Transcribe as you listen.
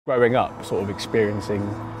Growing up, sort of experiencing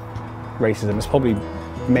racism has probably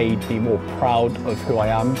made me more proud of who I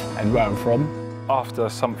am and where I'm from. After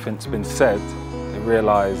something's been said, they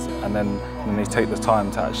realise and then they take the time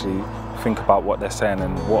to actually think about what they're saying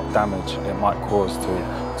and what damage it might cause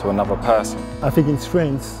to another person. I think in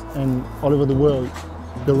France and all over the world,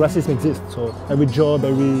 the racism exists. So every job,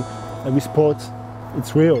 every sport,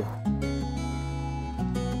 it's real.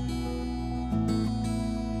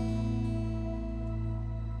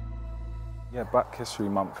 Yeah, Black History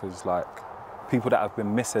Month is like people that have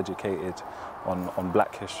been miseducated on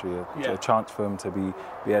Black history, a chance for them to be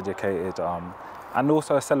educated, and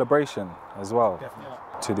also a celebration as well. Definitely.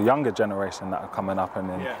 To the younger generation that are coming up and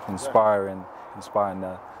then inspiring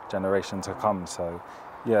the generation to come. So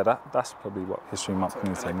yeah, that's probably what History Month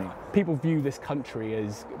means to me. People view this country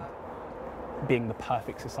as being the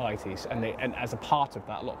perfect society, and as a part of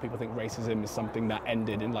that, a lot of people think racism is something that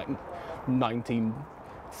ended in like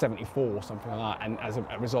 1974 or something like that, and as a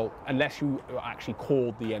result, unless you are actually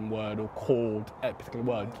called the N-word or called a particular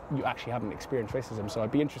word, you actually haven't experienced racism. So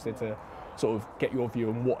I'd be interested to sort of get your view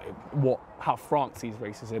on how France sees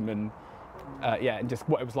racism and and just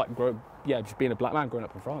what it was like just being a black man growing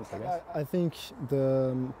up in France, I guess. I think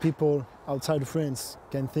the people outside of France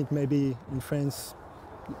can think maybe in France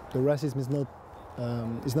the racism is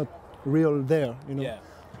not real there, you know. Yeah.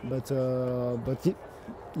 But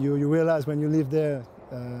you realize when you live there,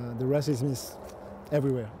 the racism is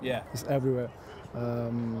everywhere. Yeah. It's everywhere.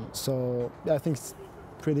 So yeah, I think it's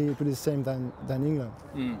pretty the same than England.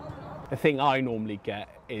 Mm. The thing I normally get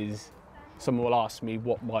is someone will ask me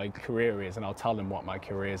what my career is, and I'll tell them what my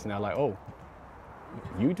career is, and they're like, "Oh,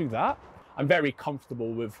 you do that?" I'm very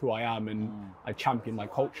comfortable with who I am, and I champion my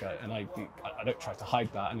culture, and I don't try to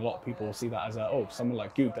hide that. And a lot of people see that as someone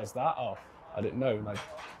like you does that. Oh, I didn't know.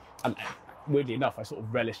 And weirdly enough, I sort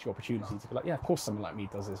of relish the opportunity to be like, yeah, of course, someone like me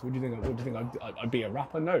does this. What do you think? I'd be a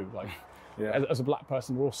rapper? No, like, as a black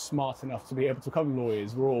person, we're all smart enough to be able to become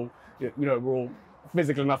lawyers. We're all, we're all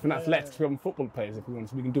physical enough and athletic to become football players if we want.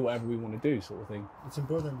 So we can do whatever we want to do, sort of thing. It's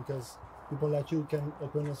important because people like you can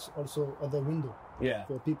open us also other window. Yeah.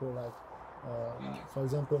 For people like, for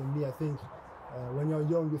example, me, I think when you're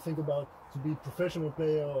young, you think about to be a professional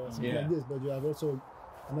player or something like this, but you have also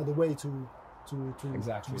another way to be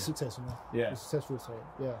successful, be successful. So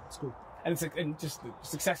yeah, it's good. And just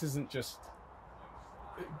success isn't just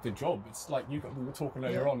the job. It's like we were talking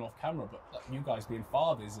earlier on off camera, but like you guys being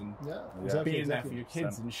fathers and being there for your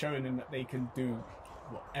kids and showing them that they can do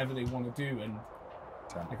whatever they want to do. And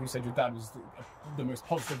like you said, your dad was the most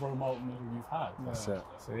positive role model you've had. That's it.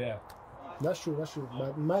 So yeah. That's true.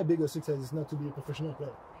 But my biggest success is not to be a professional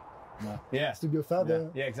player. No. Yeah. It's to be a father.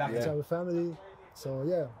 Yeah, exactly. To have a family. So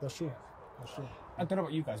yeah, that's true. I don't know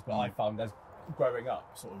about you guys, but I found as growing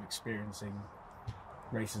up, sort of experiencing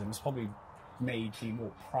racism has probably made me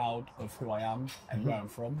more proud of who I am and where I'm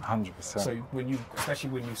from. 100%. So especially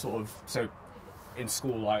when you sort of, in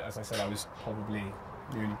school, as I said, I was probably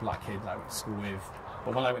the only black kid that I went to school with.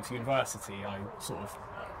 But when I went to university, I sort of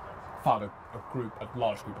found a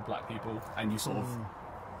large group of black people, and you sort of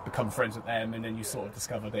become friends with them, and then you sort of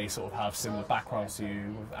discover they sort of have similar backgrounds to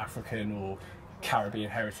you, with African or Caribbean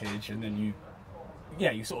heritage, and then you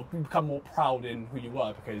sort of become more proud in who you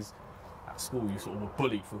were, because at school you sort of were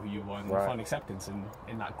bullied for who you were, and you find acceptance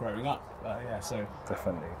in that growing up. So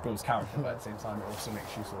definitely builds character, but at the same time it also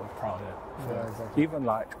makes you sort of prouder. Yeah, exactly. Even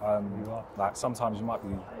like sometimes you might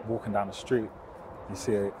be walking down the street, you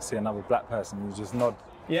see another black person, you just nod.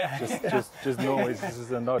 Yeah, just know it's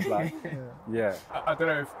just a nod, like I don't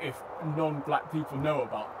know if non-black people know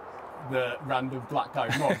about the random black guy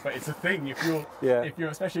nod, but it's a thing. If you're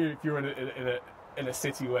especially if you're in a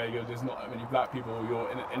city where there's not that many black people, or you're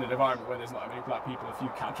in an environment where there's not that many black people, if you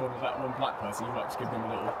catch on with that one black person, you might just give them a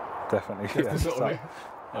little. Definitely.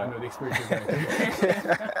 I know the experience is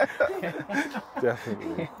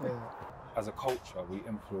definitely. As a culture, we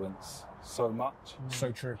influence so much.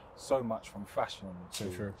 So true. So much, from fashion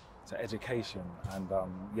to education, and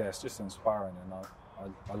it's just inspiring. And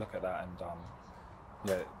I look at that,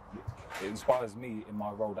 and it inspires me in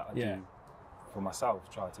my role that I do for myself.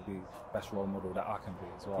 Try to be the best role model that I can be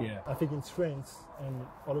as well. Yeah. I think in France and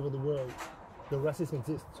all over the world, the racism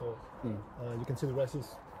exists. So you can see the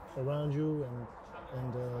racism around you,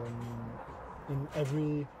 and in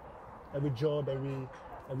every job,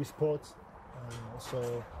 every sport.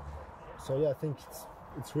 So yeah, I think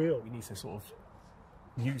it's real. We need to sort of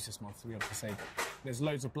use this month to be able to say that there's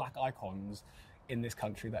loads of black icons in this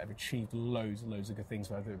country that have achieved loads and loads of good things,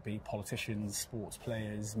 whether it be politicians, sports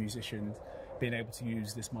players, musicians, being able to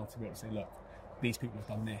use this month to be able to say, look, these people have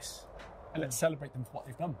done this, and let's celebrate them for what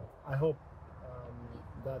they've done. I hope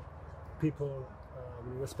that people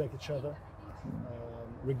will respect each other,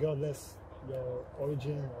 regardless your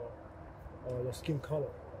origin or your skin color.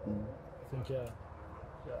 I think, yeah,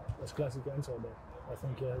 that's classic answer, but I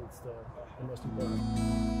think, yeah, it's the most important.